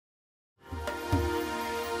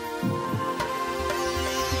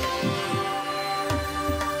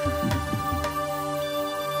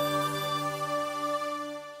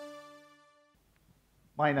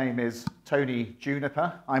My name is Tony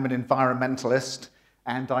Juniper. I'm an environmentalist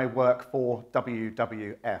and I work for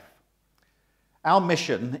WWF. Our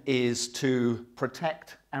mission is to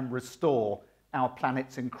protect and restore our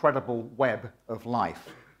planet's incredible web of life,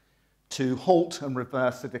 to halt and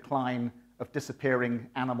reverse the decline of disappearing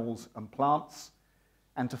animals and plants,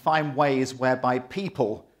 and to find ways whereby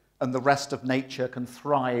people and the rest of nature can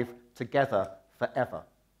thrive together forever.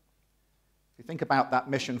 If you think about that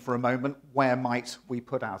mission for a moment, where might we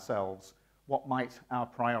put ourselves? What might our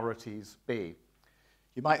priorities be?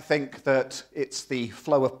 You might think that it's the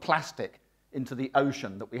flow of plastic into the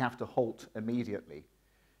ocean that we have to halt immediately.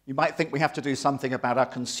 You might think we have to do something about our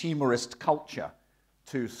consumerist culture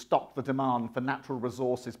to stop the demand for natural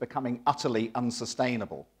resources becoming utterly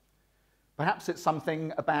unsustainable. Perhaps it's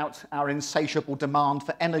something about our insatiable demand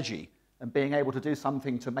for energy and being able to do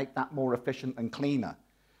something to make that more efficient and cleaner.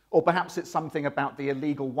 Or perhaps it's something about the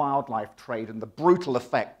illegal wildlife trade and the brutal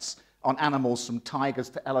effects on animals from tigers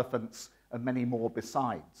to elephants and many more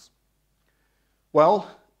besides.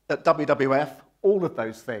 Well, at WWF, all of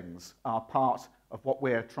those things are part of what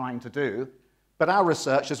we're trying to do, but our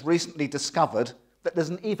research has recently discovered that there's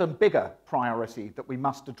an even bigger priority that we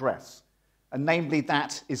must address, and namely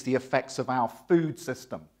that is the effects of our food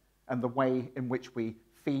system and the way in which we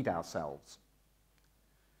feed ourselves.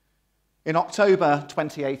 In October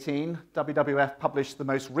 2018, WWF published the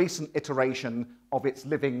most recent iteration of its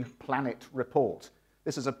Living Planet report.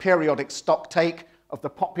 This is a periodic stocktake of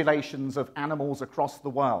the populations of animals across the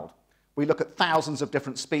world. We look at thousands of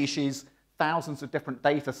different species, thousands of different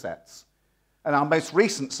data sets. And our most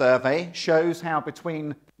recent survey shows how between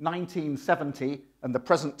 1970 and the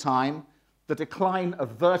present time, the decline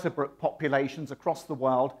of vertebrate populations across the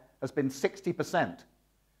world has been 60%.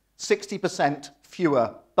 60%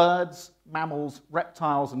 fewer birds, mammals,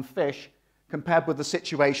 reptiles, and fish compared with the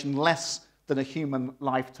situation less than a human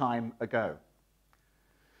lifetime ago.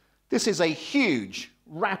 This is a huge,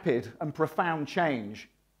 rapid, and profound change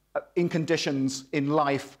in conditions in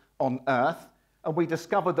life on Earth, and we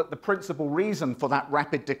discovered that the principal reason for that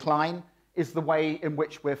rapid decline is the way in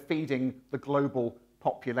which we're feeding the global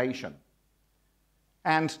population.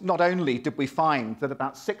 And not only did we find that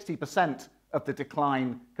about 60% of the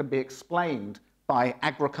decline can be explained by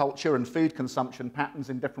agriculture and food consumption patterns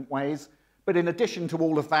in different ways, but in addition to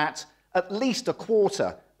all of that, at least a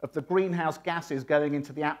quarter of the greenhouse gases going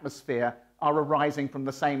into the atmosphere are arising from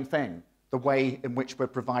the same thing, the way in which we're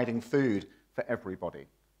providing food for everybody.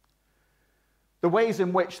 The ways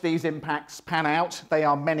in which these impacts pan out, they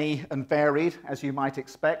are many and varied, as you might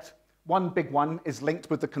expect. One big one is linked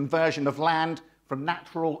with the conversion of land from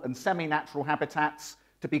natural and semi-natural habitats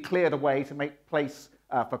to be cleared away to make place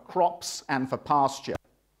for crops and for pasture.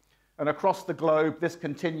 And across the globe, this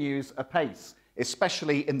continues apace,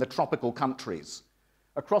 especially in the tropical countries.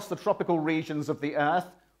 Across the tropical regions of the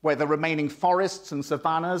Earth, where the remaining forests and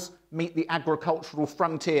savannas meet the agricultural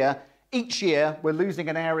frontier, each year we're losing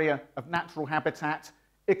an area of natural habitat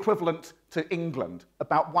equivalent to England,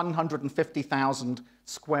 about 150,000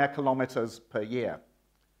 square kilometers per year.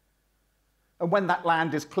 And when that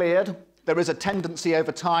land is cleared, there is a tendency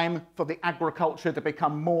over time for the agriculture to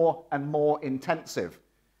become more and more intensive.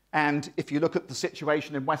 And if you look at the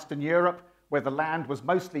situation in Western Europe, where the land was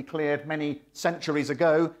mostly cleared many centuries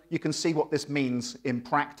ago, you can see what this means in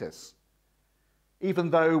practice.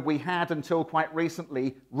 Even though we had, until quite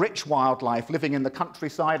recently, rich wildlife living in the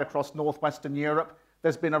countryside across northwestern Europe,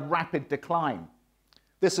 there's been a rapid decline.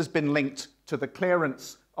 This has been linked to the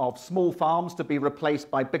clearance of small farms to be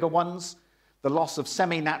replaced by bigger ones, the loss of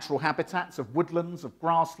semi-natural habitats, of woodlands, of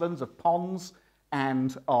grasslands, of ponds,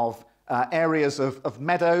 and of areas of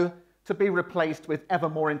meadow to be replaced with ever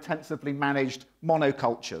more intensively managed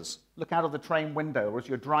monocultures. Look out of the train window as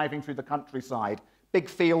you're driving through the countryside. Big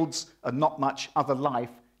fields and not much other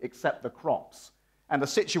life except the crops. And a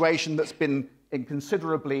situation that's been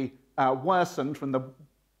considerably worsened from the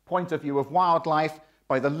point of view of wildlife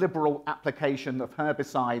by the liberal application of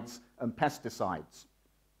herbicides and pesticides.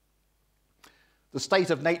 The State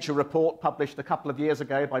of Nature report, published a couple of years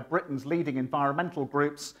ago by Britain's leading environmental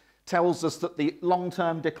groups, tells us that the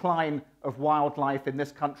long-term decline of wildlife in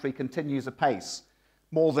this country continues apace.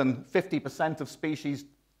 More than 50% of species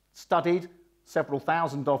studied, several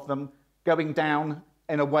thousand of them, going down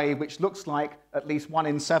in a way which looks like at least 1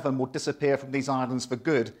 in 7 will disappear from these islands for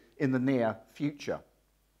good in the near future.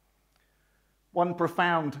 One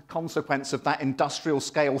profound consequence of that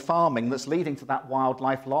industrial-scale farming that's leading to that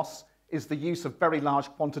wildlife loss is the use of very large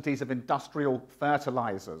quantities of industrial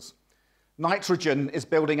fertilizers. Nitrogen is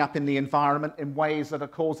building up in the environment in ways that are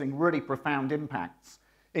causing really profound impacts.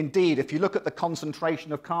 Indeed, if you look at the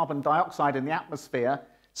concentration of carbon dioxide in the atmosphere,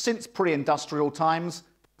 Since pre-industrial times,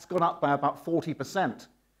 it's gone up by about 40%.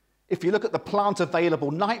 If you look at the plant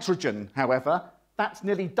available nitrogen, however, that's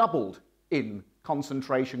nearly doubled in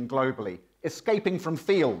concentration globally, escaping from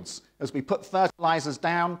fields as we put fertilizers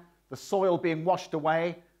down, the soil being washed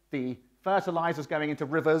away, the fertilizers going into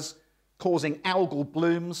rivers, causing algal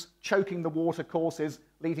blooms, choking the water courses,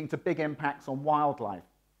 leading to big impacts on wildlife.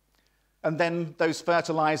 And then those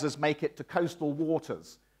fertilizers make it to coastal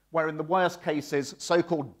waters, where in the worst cases,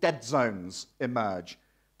 so-called dead zones emerge.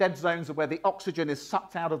 Dead zones are where the oxygen is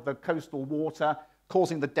sucked out of the coastal water,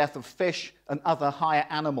 causing the death of fish and other higher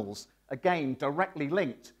animals, again, directly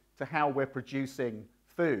linked to how we're producing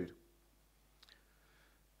food.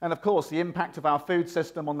 And of course, the impact of our food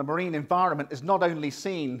system on the marine environment is not only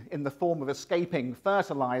seen in the form of escaping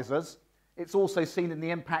fertilizers, it's also seen in the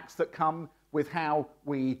impacts that come with how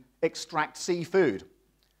we extract seafood.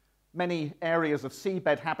 Many areas of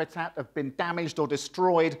seabed habitat have been damaged or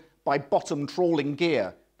destroyed by bottom trawling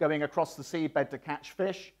gear going across the seabed to catch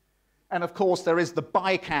fish. And of course, there is the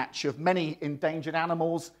bycatch of many endangered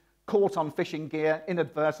animals caught on fishing gear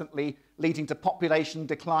inadvertently, leading to population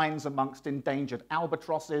declines amongst endangered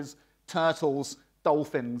albatrosses, turtles,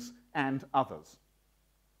 dolphins, and others.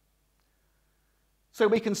 So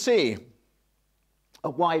we can see a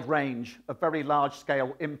wide range of very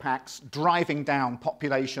large-scale impacts driving down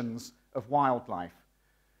populations of wildlife.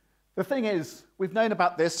 The thing is, we've known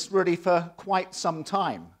about this really for quite some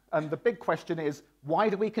time, and the big question is, why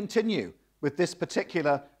do we continue with this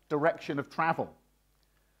particular direction of travel?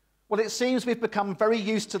 Well, it seems we've become very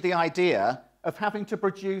used to the idea of having to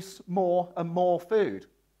produce more and more food.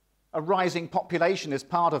 A rising population is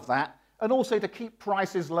part of that, and also to keep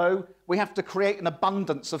prices low, we have to create an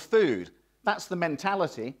abundance of food. That's the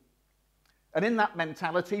mentality. And in that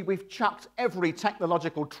mentality, we've chucked every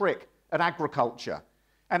technological trick at agriculture.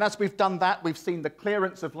 And as we've done that, we've seen the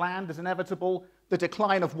clearance of land is inevitable, the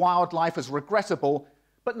decline of wildlife is regrettable,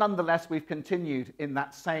 but nonetheless, we've continued in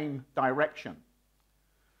that same direction.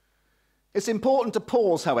 It's important to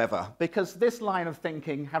pause, however, because this line of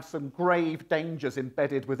thinking has some grave dangers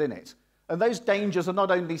embedded within it. And those dangers are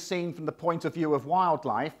not only seen from the point of view of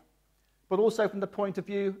wildlife, but also from the point of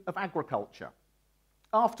view of agriculture.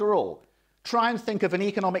 After all, try and think of an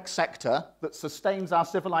economic sector that sustains our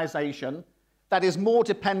civilization that is more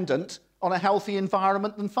dependent on a healthy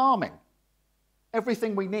environment than farming.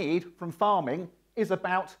 Everything we need from farming is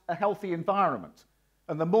about a healthy environment.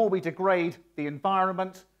 And the more we degrade the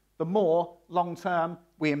environment, the more long-term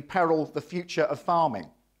we imperil the future of farming.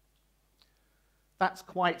 That's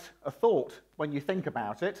quite a thought when you think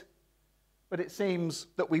about it, but it seems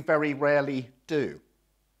that we very rarely do.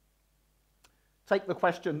 Take the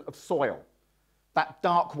question of soil, that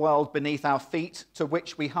dark world beneath our feet to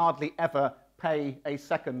which we hardly ever pay a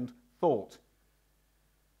second thought.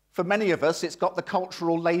 For many of us, it's got the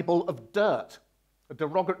cultural label of dirt, a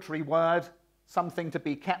derogatory word, something to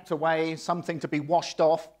be kept away, something to be washed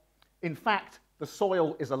off. In fact, the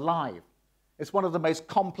soil is alive. It's one of the most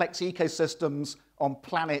complex ecosystems on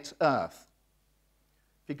planet Earth.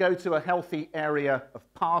 If you go to a healthy area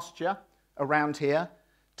of pasture around here,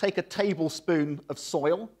 take a tablespoon of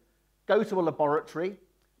soil, go to a laboratory,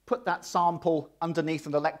 put that sample underneath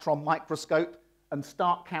an electron microscope and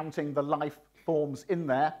start counting the life forms in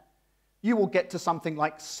there, you will get to something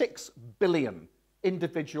like 6 billion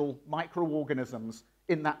individual microorganisms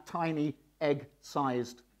in that tiny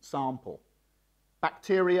egg-sized sample.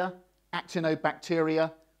 Bacteria,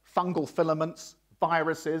 actinobacteria, fungal filaments,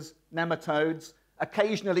 viruses, nematodes.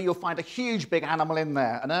 Occasionally you'll find a huge big animal in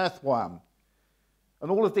there, an earthworm.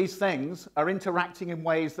 And all of these things are interacting in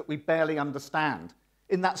ways that we barely understand.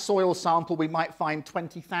 In that soil sample, we might find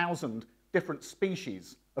 20,000 different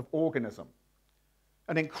species of organism.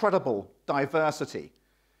 An incredible diversity.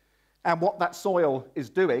 And what that soil is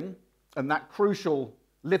doing, and that crucial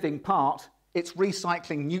living part, it's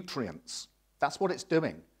recycling nutrients. That's what it's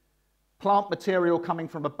doing. Plant material coming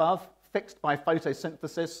from above, fixed by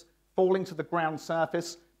photosynthesis, falling to the ground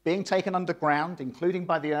surface, being taken underground, including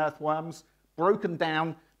by the earthworms, broken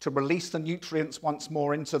down to release the nutrients once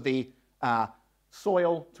more into the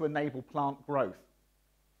soil to enable plant growth.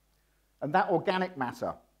 And that organic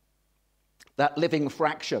matter, that living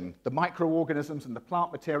fraction, the microorganisms and the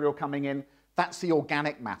plant material coming in, that's the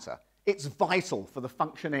organic matter. It's vital for the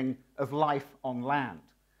functioning of life on land.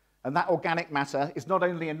 And that organic matter is not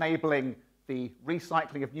only enabling the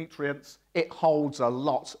recycling of nutrients, it holds a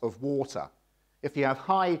lot of water. If you have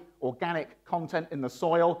high organic content in the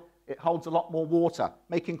soil, it holds a lot more water,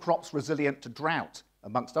 making crops resilient to drought,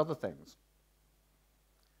 amongst other things.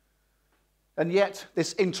 And yet,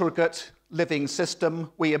 this intricate living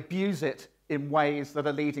system, we abuse it in ways that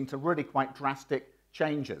are leading to really quite drastic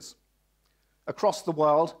changes. Across the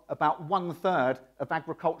world, about 1/3 of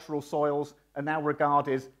agricultural soils are now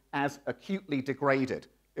regarded as acutely degraded,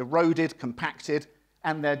 eroded, compacted,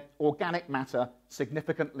 and their organic matter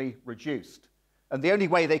significantly reduced. And the only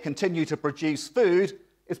way they continue to produce food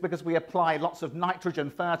is because we apply lots of nitrogen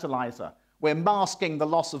fertilizer. We're masking the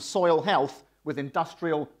loss of soil health with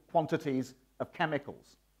industrial quantities of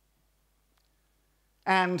chemicals.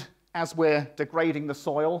 And as we're degrading the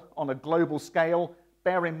soil on a global scale,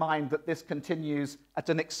 bear in mind that this continues at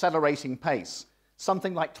an accelerating pace.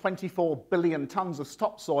 Something like 24 billion tons of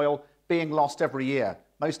topsoil being lost every year,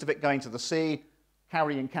 most of it going to the sea,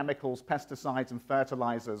 carrying chemicals, pesticides, and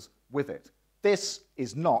fertilizers with it. This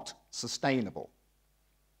is not sustainable.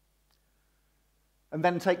 And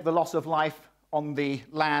then take the loss of life on the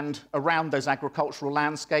land around those agricultural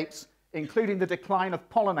landscapes, including the decline of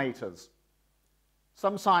pollinators.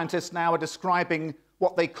 Some scientists now are describing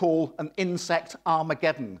what they call an insect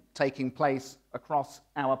Armageddon taking place across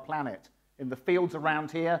our planet. In the fields around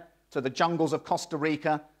here, to the jungles of Costa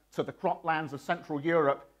Rica, to the croplands of Central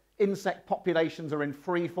Europe, insect populations are in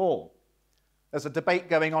free fall. There's a debate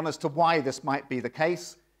going on as to why this might be the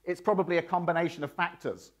case. It's probably a combination of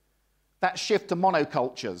factors. That shift to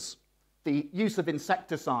monocultures, the use of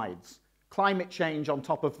insecticides, climate change on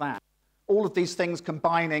top of that, all of these things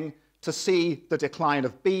combining to see the decline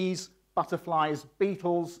of bees, butterflies,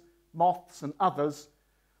 beetles, moths, and others,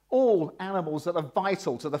 all animals that are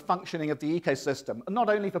vital to the functioning of the ecosystem, and not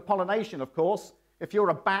only for pollination, of course. If you're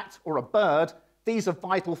a bat or a bird, these are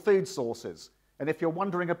vital food sources. And if you're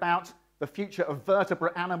wondering about the future of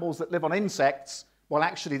vertebrate animals that live on insects, well,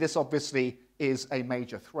 actually, this obviously is a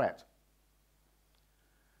major threat.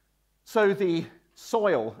 So the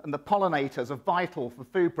soil and the pollinators are vital for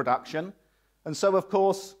food production, and so, of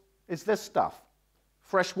course, is this stuff,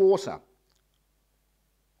 fresh water.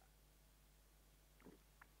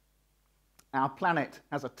 Our planet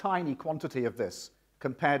has a tiny quantity of this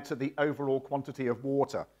compared to the overall quantity of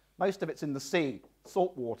water. Most of it's in the sea,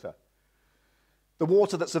 salt water. The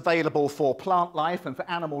water that's available for plant life and for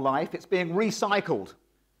animal life, it's being recycled.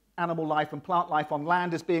 Animal life and plant life on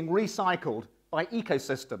land is being recycled by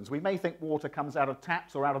ecosystems. We may think water comes out of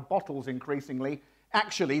taps or out of bottles increasingly.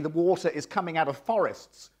 Actually, the water is coming out of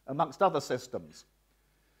forests, amongst other systems.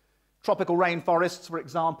 Tropical rainforests, for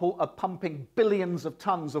example, are pumping billions of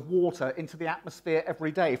tons of water into the atmosphere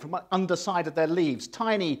every day from the underside of their leaves,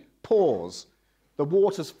 tiny pores. The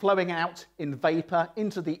water's flowing out in vapor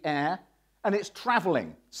into the air, and it's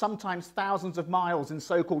traveling, sometimes thousands of miles in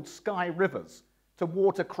so-called sky rivers, to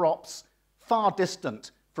water crops far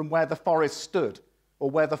distant from where the forest stood, or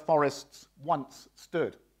where the forests once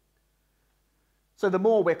stood. So the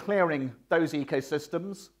more we're clearing those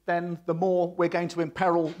ecosystems, then the more we're going to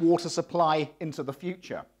imperil water supply into the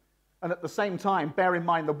future. And at the same time, bear in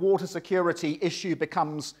mind the water security issue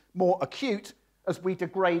becomes more acute as we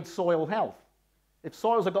degrade soil health. If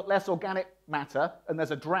soils have got less organic matter and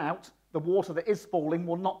there's a drought, the water that is falling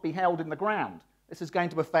will not be held in the ground. This is going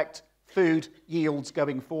to affect food yields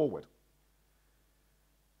going forward.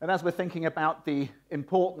 And as we're thinking about the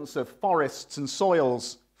importance of forests and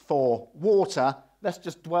soils for water, let's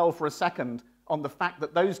just dwell for a second on the fact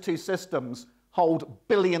that those two systems hold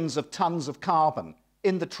billions of tons of carbon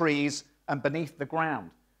in the trees and beneath the ground.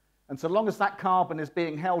 And so long as that carbon is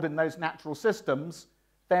being held in those natural systems,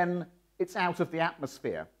 then it's out of the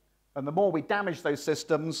atmosphere. And the more we damage those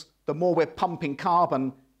systems, the more we're pumping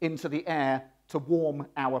carbon into the air to warm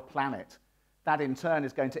our planet. That in turn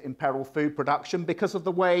is going to imperil food production because of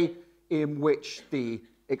the way in which the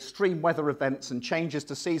extreme weather events and changes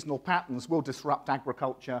to seasonal patterns will disrupt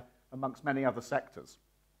agriculture amongst many other sectors.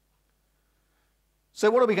 So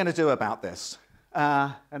what are we going to do about this?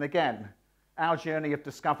 And again, our journey of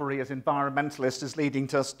discovery as environmentalists is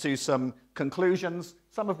leading us to some conclusions,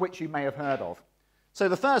 some of which you may have heard of. So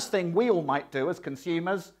the first thing we all might do as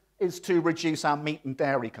consumers is to reduce our meat and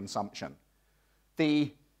dairy consumption.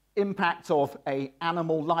 The impact of an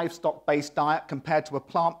animal livestock-based diet compared to a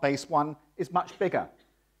plant-based one is much bigger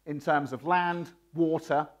in terms of land,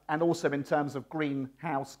 water, and also in terms of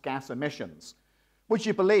greenhouse gas emissions. Would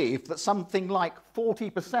you believe that something like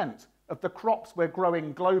 40% of the crops we're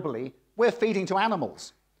growing globally, we're feeding to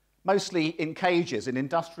animals, mostly in cages, in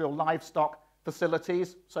industrial livestock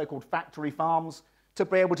facilities, so-called factory farms, to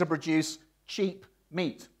be able to produce cheap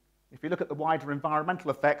meat. If you look at the wider environmental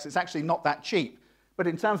effects, it's actually not that cheap. But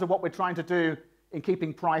in terms of what we're trying to do in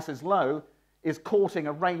keeping prices low, is courting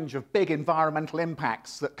a range of big environmental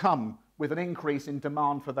impacts that come with an increase in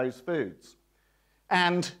demand for those foods.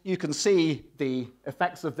 And you can see the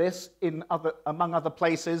effects of this in among other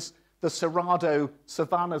places, the Cerrado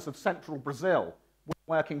savannas of central Brazil.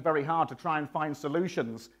 We're working very hard to try and find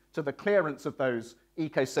solutions to the clearance of those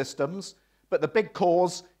ecosystems. But the big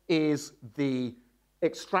cause is the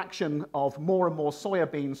extraction of more and more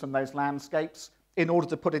soybeans from those landscapes in order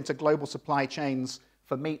to put into global supply chains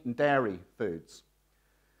for meat and dairy foods.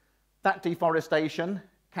 That deforestation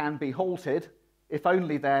can be halted if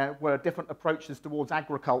only there were different approaches towards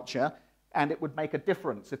agriculture, and it would make a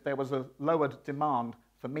difference if there was a lowered demand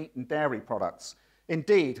for meat and dairy products.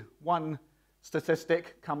 Indeed, one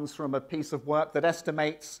statistic comes from a piece of work that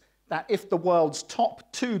estimates that if the world's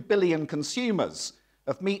top 2 billion consumers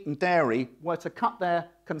of meat and dairy were to cut their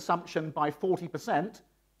consumption by 40%,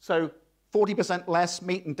 so 40% less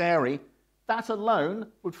meat and dairy, that alone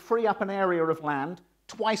would free up an area of land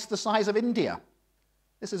twice the size of India.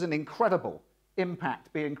 This is an incredible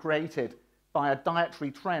impact being created by a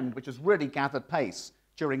dietary trend which has really gathered pace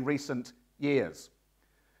during recent years.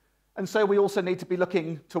 And so we also need to be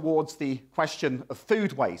looking towards the question of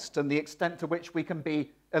food waste and the extent to which we can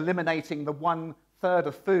be eliminating the 1/3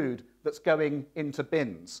 of food that's going into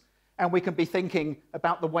bins. And we can be thinking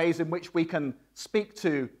about the ways in which we can speak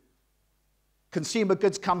to consumer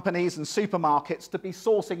goods companies and supermarkets to be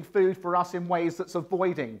sourcing food for us in ways that's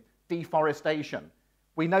avoiding deforestation.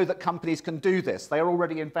 We know that companies can do this. They are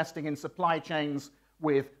already investing in supply chains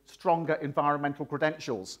with stronger environmental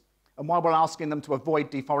credentials. And while we're asking them to avoid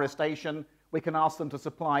deforestation, we can ask them to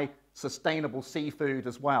supply sustainable seafood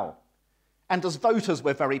as well. And as voters,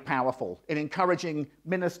 we're very powerful in encouraging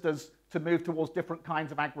ministers to move towards different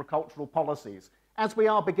kinds of agricultural policies, as we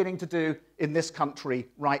are beginning to do in this country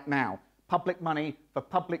right now. Public money for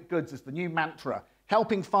public goods is the new mantra,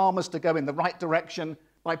 helping farmers to go in the right direction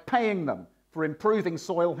by paying them for improving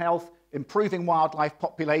soil health, improving wildlife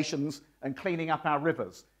populations, and cleaning up our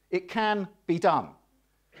rivers. It can be done.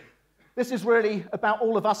 This is really about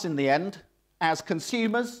all of us in the end. As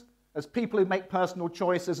consumers, as people who make personal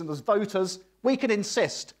choices, and as voters, we can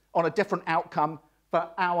insist on a different outcome for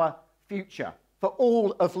our future, for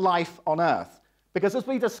all of life on Earth. Because as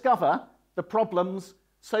we discover the problems,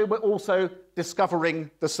 so we're also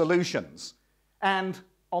discovering the solutions. And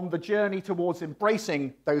on the journey towards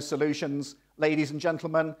embracing those solutions, ladies and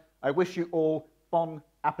gentlemen, I wish you all bon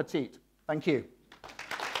appetit. Thank you.